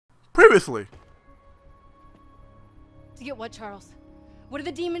Seriously. To get what, Charles? What do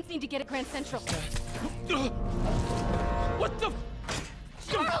the demons need to get at Grand Central? What the?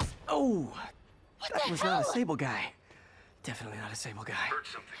 Charles! Oh, that was not a Sable guy. Definitely not a Sable guy.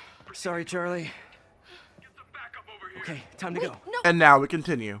 Sorry, Charlie. Get the backup over here. Okay, time to go. No. And now we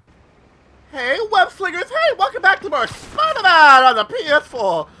continue. Hey, web slingers! Hey, welcome back to more Spider-Man on the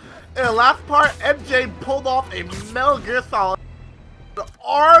PS4. In the last part, MJ pulled off a Metal Gear Solid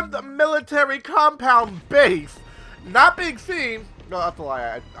armed military compound base, not being seen. No, that's a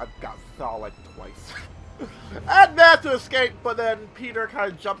lie. I got saw like twice. And managed to escape, but then Peter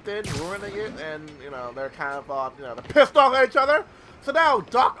kind of jumped in, ruining it, and you know they're kind of they're pissed off at each other. So now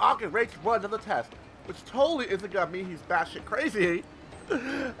Doc Ock is ready to run another test, which totally isn't gonna mean he's batshit crazy.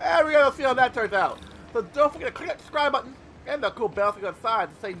 And we're gonna see how that turns out. So don't forget to click that subscribe button and the cool bell thing on the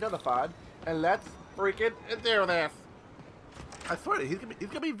side to say notified. And let's freaking do this. I swear to you, he's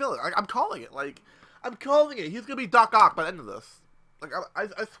gonna be villain. I'm calling it. Like, I'm calling it. He's gonna be Doc Ock by the end of this. Like, I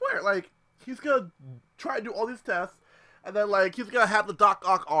swear. Like, he's gonna try to do all these tests, and then like he's gonna have the Doc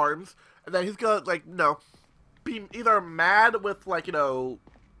Ock arms, and then he's gonna like be either mad with like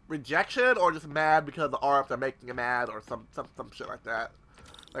rejection or just mad because the arms are making him mad or some shit like that.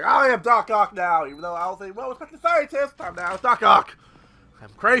 Like, I am Doc Ock now, even though I was a well-respected scientist. I'm now Doc Ock.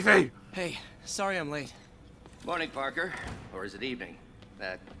 I'm crazy. Hey, sorry I'm late. Morning, Parker. Or is it evening?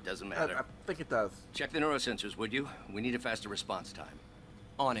 That doesn't matter. I think it does. Check the neurosensors, would you? We need a faster response time.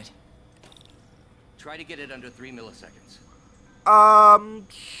 On it. Try to get it under 3 milliseconds.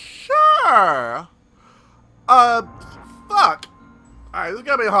 Sure. Fuck. Alright, this is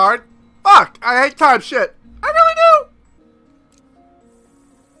gonna be hard. Fuck, I hate time shit. I really do.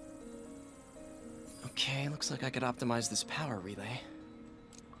 Okay, looks like I could optimize this power relay.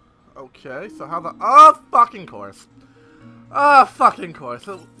 Okay, so how the fucking course. Fucking course.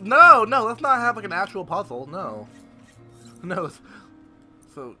 So, no, let's not have like an actual puzzle. No.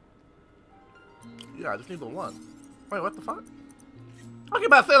 So yeah, I just need the one. Wait, what the fuck? Okay,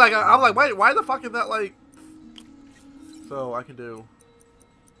 about to say like I'm like, wait, why the fuck is that like? So I can do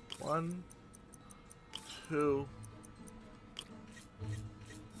 1, 2.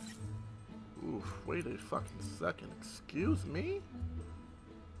 Oof, wait a fucking second. Excuse me?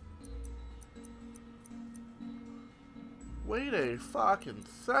 Wait a fucking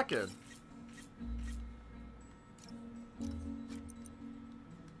second.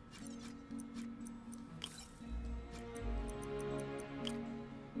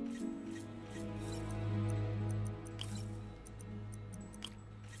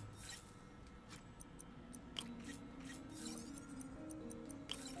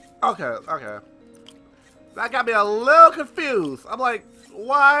 Okay. That got me a little confused. I'm like,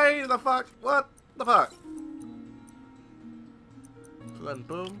 why the fuck? What the fuck? So then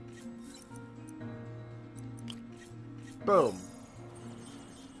boom. Boom.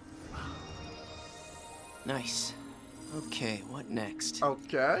 Nice. Okay, what next?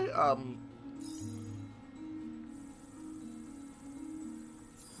 Okay,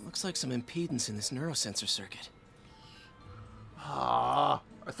 Looks like some impedance in this neurosensor circuit.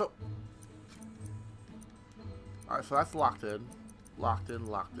 I thought. Alright, so that's locked in. Locked in.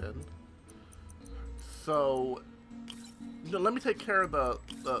 So let me take care of the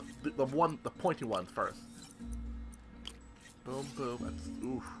pointy ones first. Boom, boom. That's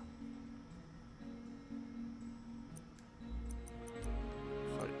oof.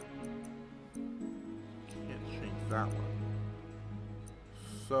 Can't change that one.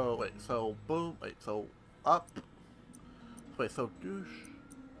 So wait, so boom, wait, so up. Wait, so douche.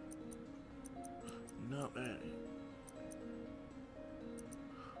 No, hey.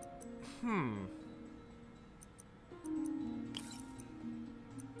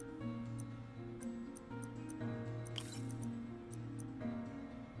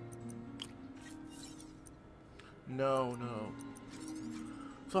 No.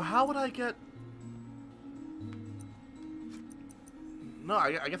 So how would I get? No,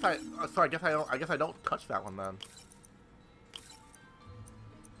 I guess I. So I guess I don't. I guess I don't touch that one then.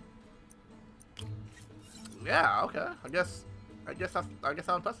 Yeah. Okay. I guess I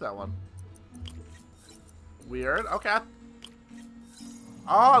don't touch that one. Weird. Okay.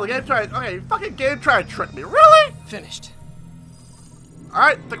 Oh, the game tried. Okay, fucking game tried to trick me. Really? Finished. All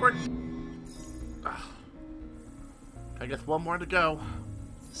right. Think we're. I guess one more to go.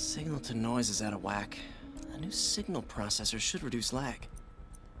 Signal to noise is out of whack. A new signal processor should reduce lag.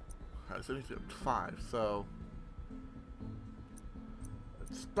 Alright, so it needs to be 5, so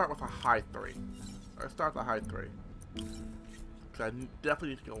let's start with a high 3. Let's start with a high 3. Because I definitely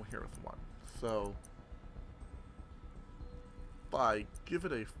need to go in here with 1. So by give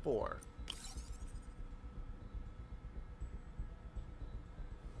it a 4.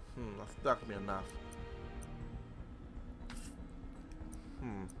 That's not gonna be enough.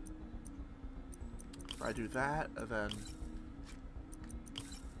 If I do that, and then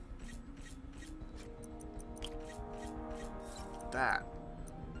that,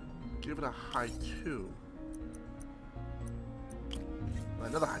 give it a high 2.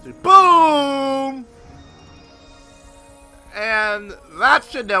 Another high 2. Boom! And that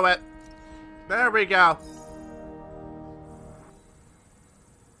should do it. There we go.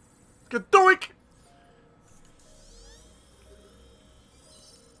 Kadoink!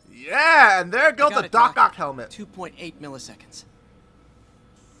 Yeah, and there goes the Doc Ock helmet. 2.8 milliseconds.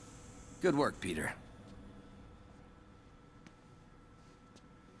 Good work, Peter.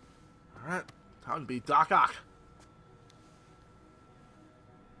 Alright, time to be Doc Ock.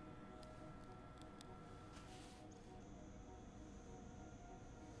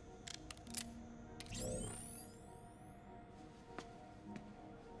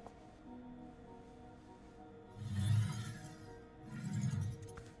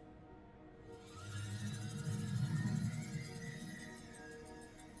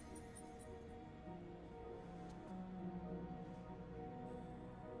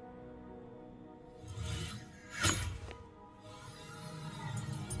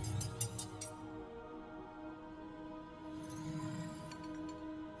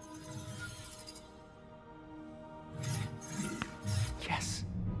 Yes.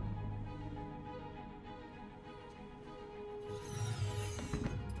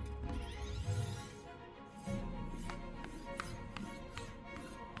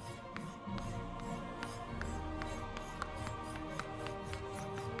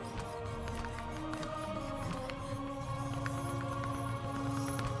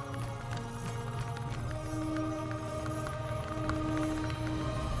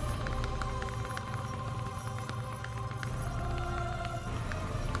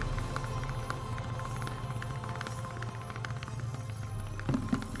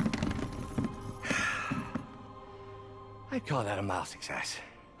 I'd call that a mild success.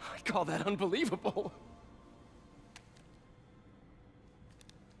 I'd call that unbelievable.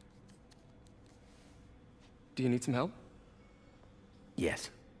 Do you need some help? Yes.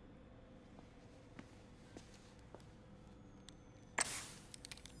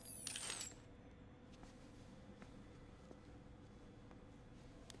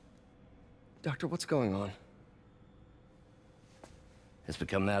 Doctor, what's going on? It's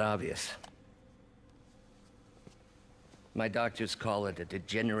become that obvious. My doctors call it a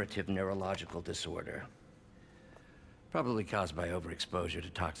degenerative neurological disorder. Probably caused by overexposure to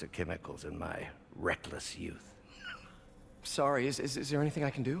toxic chemicals in my reckless youth. Sorry, is there anything I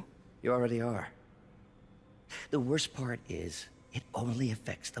can do? You already are. The worst part is, it only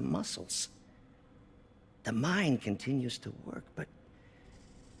affects the muscles. The mind continues to work, but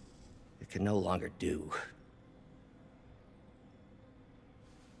it can no longer do.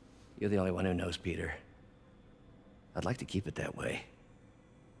 You're the only one who knows, Peter. I'd like to keep it that way.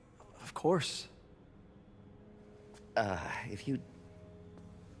 Of course. If you'd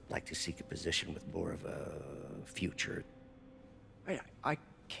like to seek a position with more of a future. I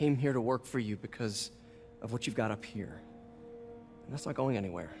came here to work for you because of what you've got up here. And that's not going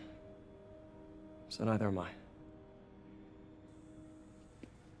anywhere. So neither am I.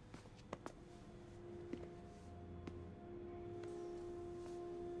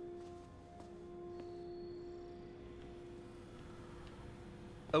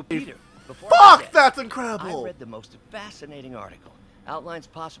 Oh, Peter, before I forget, That's incredible! I read the most fascinating article. Outlines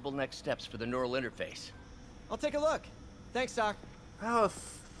possible next steps for the neural interface. I'll take a look. Thanks, Doc. That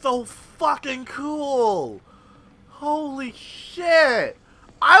was so fucking cool! Holy shit!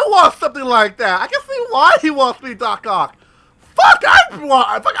 I want something like that! I can see why he wants to be Doc Ock!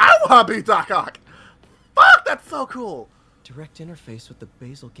 I want to be Doc Ock! Fuck, that's so cool! Direct interface with the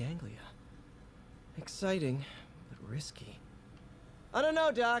basal ganglia. Exciting, but risky. I don't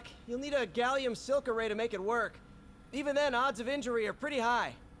know, Doc. You'll need a gallium silk array to make it work. Even then, odds of injury are pretty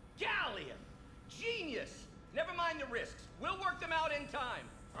high. Gallium! Genius! Never mind the risks. We'll work them out in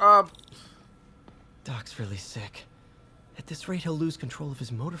time. Doc's really sick. At this rate, he'll lose control of his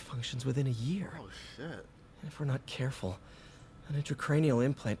motor functions within a year. Oh shit. And if we're not careful, an intracranial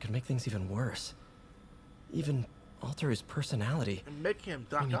implant could make things even worse. Even alter his personality. And make him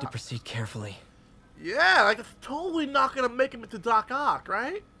Doc Ock. We need to proceed carefully. Yeah, like it's totally not gonna make him into Doc Ock,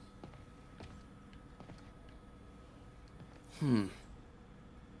 right?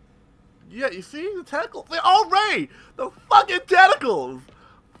 Yeah, you see the tentacles? They're already the fucking tentacles.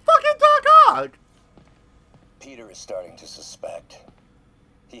 Fucking Doc Ock. Peter is starting to suspect.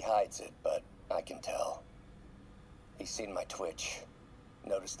 He hides it, but I can tell. He's seen my twitch,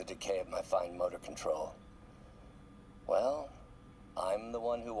 noticed the decay of my fine motor control. Well, I'm the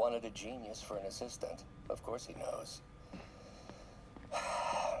one who wanted a genius for an assistant. Of course he knows.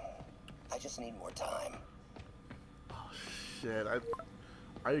 I just need more time. Oh shit!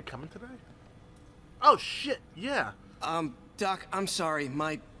 Are you coming today? Oh shit! Yeah. Doc, I'm sorry.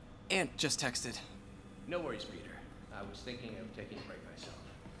 My aunt just texted. No worries, Peter. I was thinking of taking a break myself.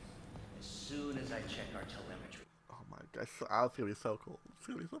 As soon as I check our telemetry. Oh my god! It's gonna be so cool. It's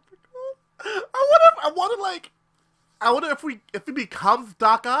gonna be so freaking cool. I wonder if he becomes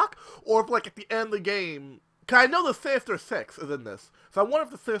Doc Ock, or if like at the end of the game. Cause I know the Sinister Six is in this, so I wonder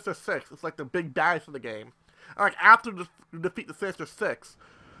if the Sinister Six is like the big baddie of the game. And, like after you defeat the Sinister Six,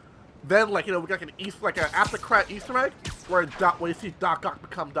 then like we got like an after credit Easter egg where you see Doc Ock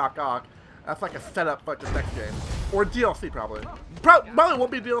become Doc Ock. That's like a setup for like the next game, or DLC probably. Probably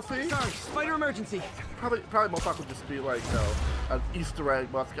won't be DLC. Sorry, spider emergency. Probably most likely just be like an Easter egg.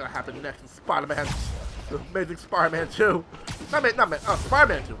 What's gonna happen next in Spider-Man, the Amazing Spider-Man 2.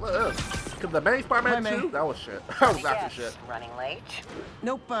 Spider-Man 2. Cause the main Spider-Man 2, that was shit. That was actually shit. Running late?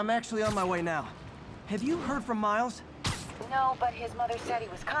 Nope, I'm actually on my way now. Have you heard from Miles? No, but his mother said he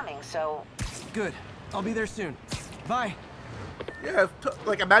was coming, so... Good. I'll be there soon. Bye. Yeah,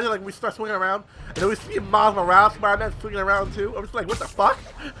 like imagine like we start swinging around, and then we see Miles Morales Spider-Man swinging around too. I'm just like, what the fuck?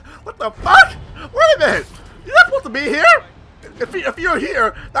 What the fuck? Wait a minute! You're not supposed to be here! If you're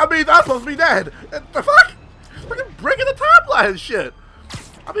here, that means I'm supposed to be dead. What the fuck? Fucking breaking the timeline and shit.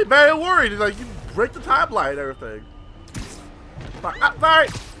 I'd be very worried. Like you break the timeline and everything. Sorry.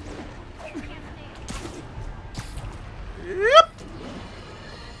 Yep.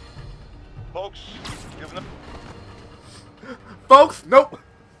 Folks, give them. Folks, nope.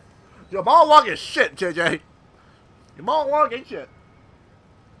 Your monologue is shit, JJ. Your monologue ain't shit.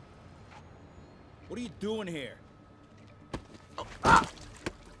 What are you doing here? Oh, ah.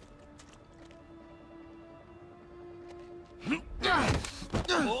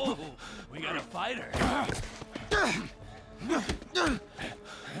 Oh, we got a fighter.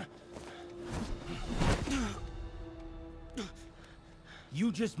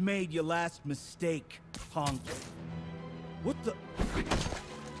 You just made your last mistake, punk. What the?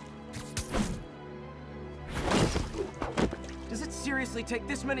 Does it seriously take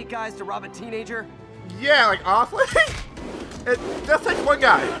this many guys to rob a teenager? Yeah, like honestly, it just takes one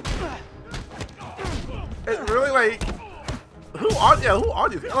guy. It really like, who are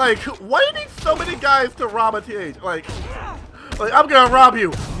these? Like, why do you need so many guys to rob a teenager? Like I'm gonna rob you.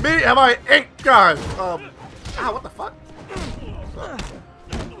 Me and my 8 guys. What the fuck?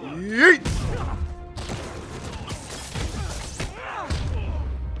 Yeet.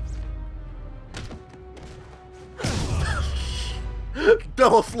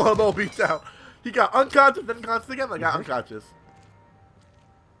 Double slow-mo beatdown. He got unconscious, then conscious again, like got unconscious.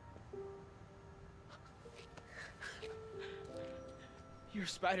 You're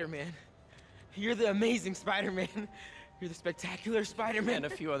Spider-Man. You're the amazing Spider-Man. You're the spectacular Spider-Man. And a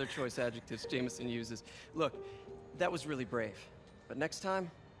few other choice adjectives Jameson uses. Look, that was really brave. But next time,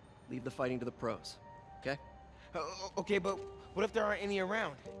 leave the fighting to the pros, okay? Okay, but what if there aren't any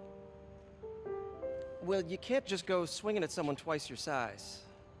around? Well, you can't just go swinging at someone twice your size.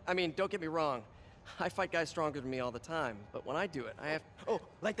 I mean, don't get me wrong. I fight guys stronger than me all the time, but when I do it, I have... Oh,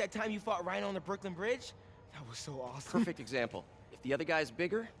 like that time you fought Rhino on the Brooklyn Bridge? That was so awesome. Perfect example. If the other guy's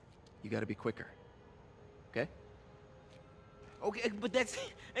bigger, you gotta be quicker. Okay? Okay, but that's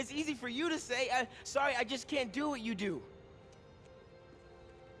easy for you to say. Sorry, I just can't do what you do.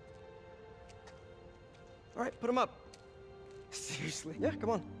 All right, put him up. Seriously? Yeah,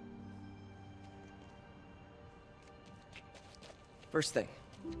 come on. First thing,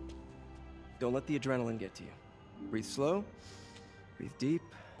 don't let the adrenaline get to you. Breathe slow, breathe deep,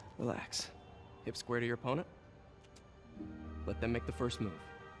 relax. Hip square to your opponent. Let them make the first move.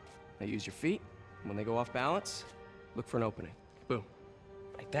 Now use your feet, and when they go off balance, look for an opening. Boom.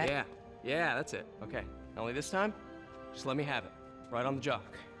 Like that? Yeah, that's it. Okay, only this time, just let me have it. Right on the jaw,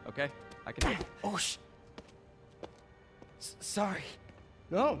 okay? I can hit. Oh, sorry.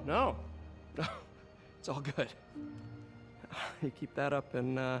 No. It's all good. You keep that up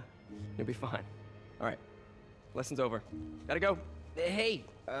and you'll be fine. All right, lesson's over. Gotta go. Hey,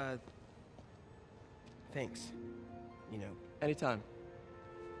 thanks. You know. Anytime.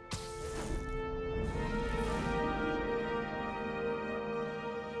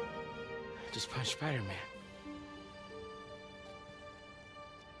 Just punch Spider-Man.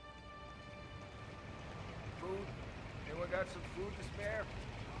 Food? Anyone got some food to spare?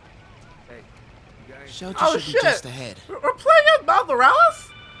 Hey, you Shelter Oh should be shit! just ahead. We're playing as Miles Morales?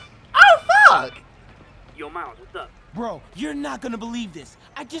 Oh fuck! Yo, Miles, what's up? Bro, you're not gonna believe this.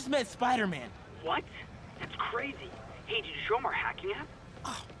 I just met Spider-Man. What? That's crazy. Hey, did you show him our hacking app?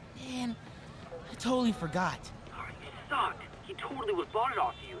 Oh, man. I totally forgot. Oh, you suck. He totally would have bought it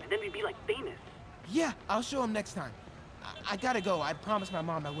off you, and then we'd be like famous. Yeah, I'll show him next time. I gotta go. I promised my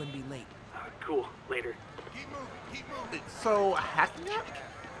mom I wouldn't be late. Cool. Later. So, hacking app?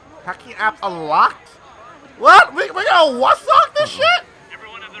 Hacking app unlocked? What? We gonna what's lock this shit?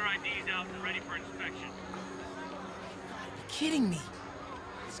 Everyone have their IDs out and ready for inspection. You're kidding me.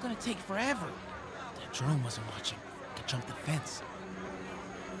 It's gonna take forever. The drone wasn't watching. I jumped the fence.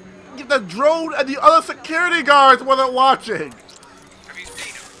 The drone and the other security guards wasn't watching. Have you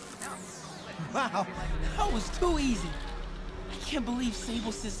seen him? Wow, that was too easy. I can't believe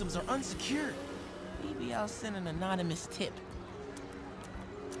Sable systems are unsecured. Maybe I'll send an anonymous tip.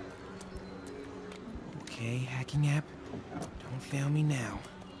 Okay, hacking app. Don't fail me now.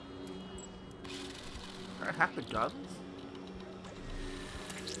 Can I hack the guns?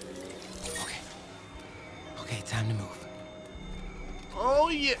 Okay, time to move. Oh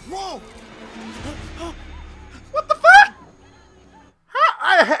yeah! Whoa! What the fuck? How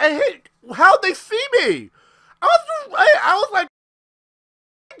I hate how'd they see me? I was like,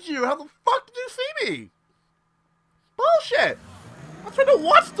 you. How the fuck did you see me? Bullshit! I'm trying to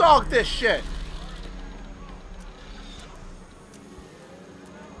watchdog this shit.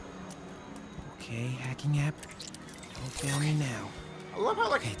 Okay, hacking app. Don't fail me now. I love how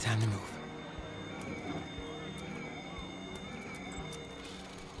like. Okay, time to move.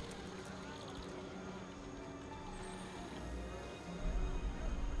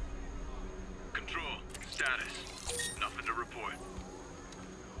 Control, status. Nothing to report.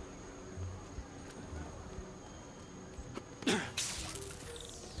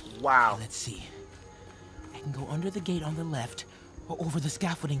 Wow. Let's see. I can go under the gate on the left or over the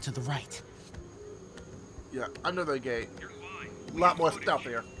scaffolding to the right. Yeah, under the gate. A lot more stuff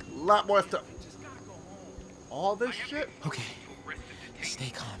here. A lot more stuff. All this shit? Okay. Stay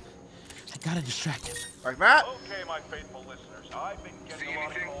calm. I gotta distract him. Like that? Okay, my faithful listeners, I've been getting a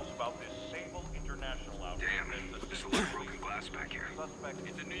lot of calls about this Sable International outfit. There's a lot of broken glass back here.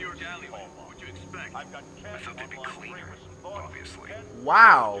 It's a New York alleyway. What'd you expect? I've got I thought they'd be cleaner, obviously.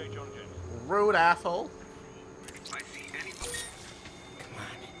 Wow. Rude asshole. I see anybody. Come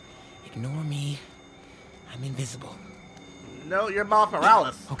on. Ignore me. I'm invisible. No, you're Miles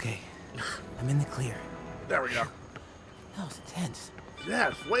Morales. Okay. I'm in the clear. There we go. That was intense.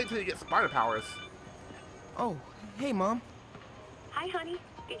 Yes, wait until you get spider powers. Oh, hey, Mom. Hi, honey.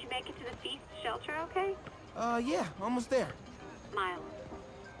 Did you make it to the feast shelter okay? Yeah, almost there. Miles,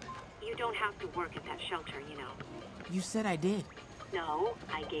 you don't have to work at that shelter, you know. You said I did. No,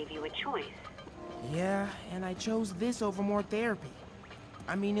 I gave you a choice. Yeah, and I chose this over more therapy.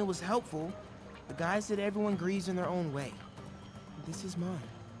 I mean, it was helpful. The guy said everyone grieves in their own way. This is mine.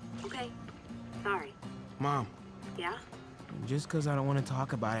 Okay. Sorry. Mom. Yeah? Just because I don't want to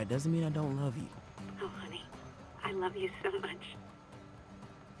talk about it doesn't mean I don't love you. Oh, honey. I love you so much.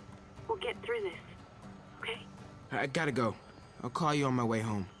 We'll get through this. Okay? I gotta go. I'll call you on my way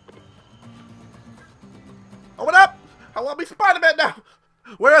home. Oh, what up? I want to be Spider-Man now.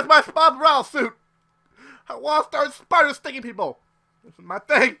 Where's my Miles Morales suit? I want to start spider stinging people. This is my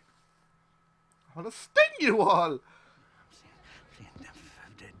thing. I want to sting you all.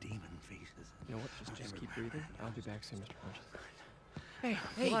 You know what? Just keep breathing. I'll be back soon, Mr. Hodges.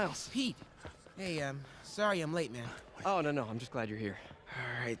 Hey, Miles. Pete. Hey, sorry I'm late, man. Oh, no, I'm just glad you're here.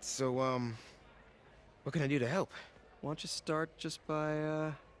 All right, so, what can I do to help? Why don't you start just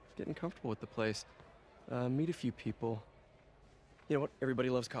by, getting comfortable with the place. Meet a few people. You know what? Everybody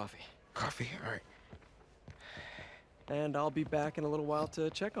loves coffee. Coffee? All right. And I'll be back in a little while to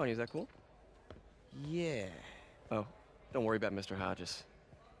check on you. Is that cool? Yeah. Oh, don't worry about Mr. Hodges.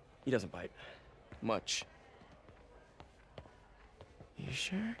 He doesn't bite. Much. You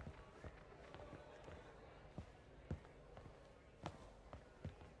sure?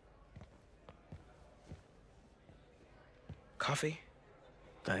 Coffee?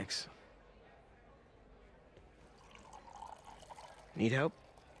 Thanks. Need help?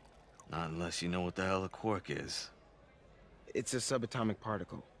 Not unless you know what the hell a quark is. It's a subatomic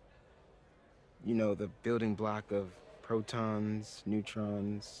particle. You know, the building block of protons,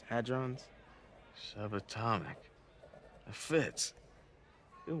 neutrons, hadrons. Subatomic. It fits.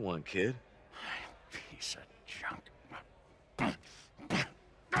 Good one, kid. Piece of junk.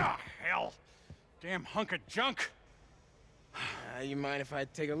 Ah, hell. Damn hunk of junk. You mind if I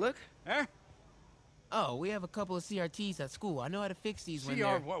take a look? Huh? Oh, we have a couple of CRTs at school. I know how to fix these when CR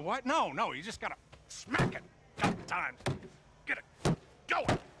they're... what? No, you just gotta Smack it! Couple times. Get it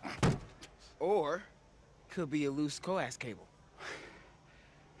going! Or, could be a loose coax cable.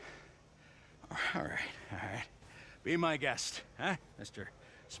 All right. Be my guest, huh, Mr.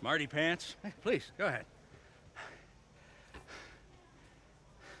 Smarty Pants? Hey, please, go ahead.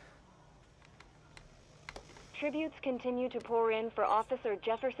 Tributes continue to pour in for Officer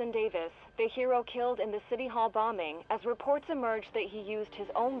Jefferson Davis, the hero killed in the City Hall bombing, as reports emerge that he used his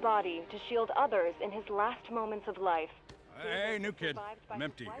own body to shield others in his last moments of life. Hey, new kid. I'm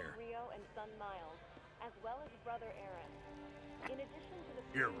empty here. Rio and son Miles, as well as brother Aaron. In addition to the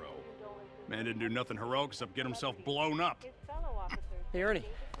Hero. Man didn't do nothing heroic except get himself blown up. Hey, Ernie.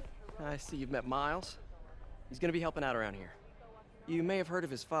 I see you've met Miles. He's gonna be helping out around here. You may have heard of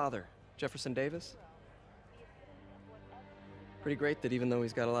his father, Jefferson Davis. Pretty great that even though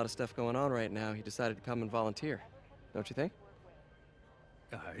he's got a lot of stuff going on right now, he decided to come and volunteer. Don't you think?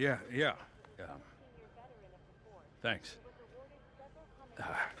 Yeah. Thanks.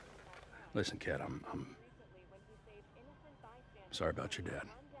 Listen, kid, I'm sorry about your dad.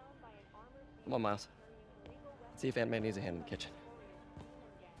 Come on, Miles. Let's see if Aunt May needs a hand in the kitchen.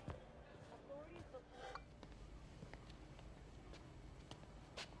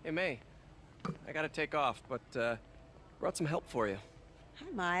 Hey, May. I gotta take off, but, brought some help for you. Hi,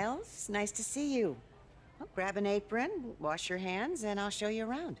 Miles. Nice to see you. Well, grab an apron, wash your hands, and I'll show you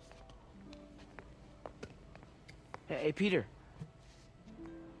around. Hey, Peter.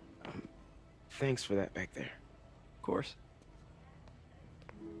 Thanks for that back there. Of course.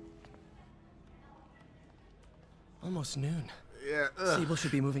 Almost noon. Yeah. Sable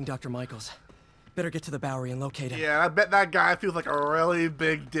should be moving Dr. Michaels. Better get to the Bowery and locate him. Yeah, I bet that guy feels like a really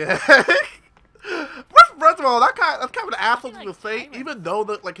big dick. First of all, that's kind of an asshole thing to say, even though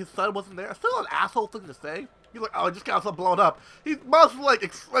that like his son wasn't there. Still an asshole thing to say. He's like, oh, I just got something blown up. He must what the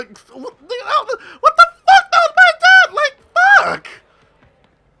fuck? That was my dad. Like, fuck.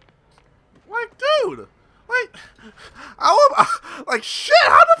 Like, dude. Like, shit.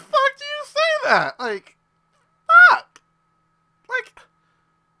 How the fuck do you say that? Like, fuck. Like,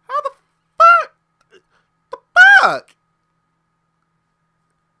 how the fuck? The fuck?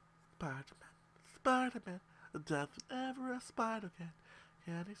 Spider-Man, doesn't ever a spider can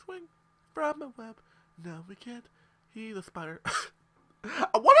he swing from a web? No, we can't. He's a spider. I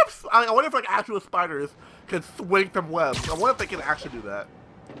wonder if like actual spiders can swing from webs. I wonder if they can actually do that.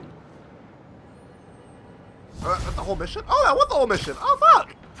 That's the whole mission? Oh, that was the whole mission. Oh,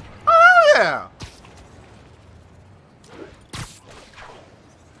 fuck. Oh, hell yeah.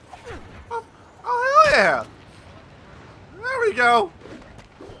 Oh, hell yeah. There we go.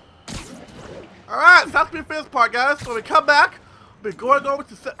 Alright, so that's gonna be the first part, guys. So when we come back, we're going over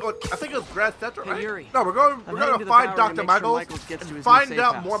to, I think it was Grand Central, right? Yuri, no, we're going to find Dr. Michaels and find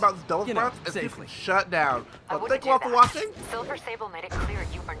out more about this Devil's Breath and see if we can shut down. So thank you all for watching. Silver Sable made it clear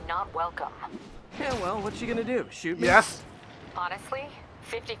you are not welcome. Yeah, well, what's she gonna do? Shoot me? Yes. Honestly,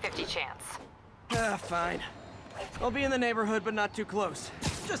 50-50 chance. Fine. I'll be in the neighborhood, but not too close.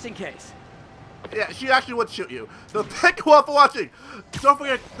 Just in case. Yeah, she actually would shoot you. So thank you all for watching. Don't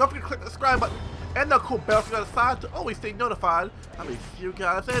forget to click the subscribe button and the cool bell on the side to always stay notified. I'll see you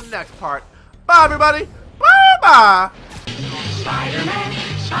guys in the next part. Bye, everybody. Bye-bye. Spider-Man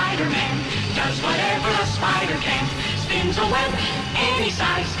does whatever a spider can. Spins a web any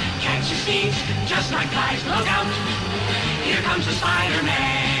size, catches thieves just like flies. Look out, here comes the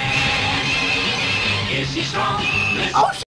Spider-Man. Is he strong? Oh,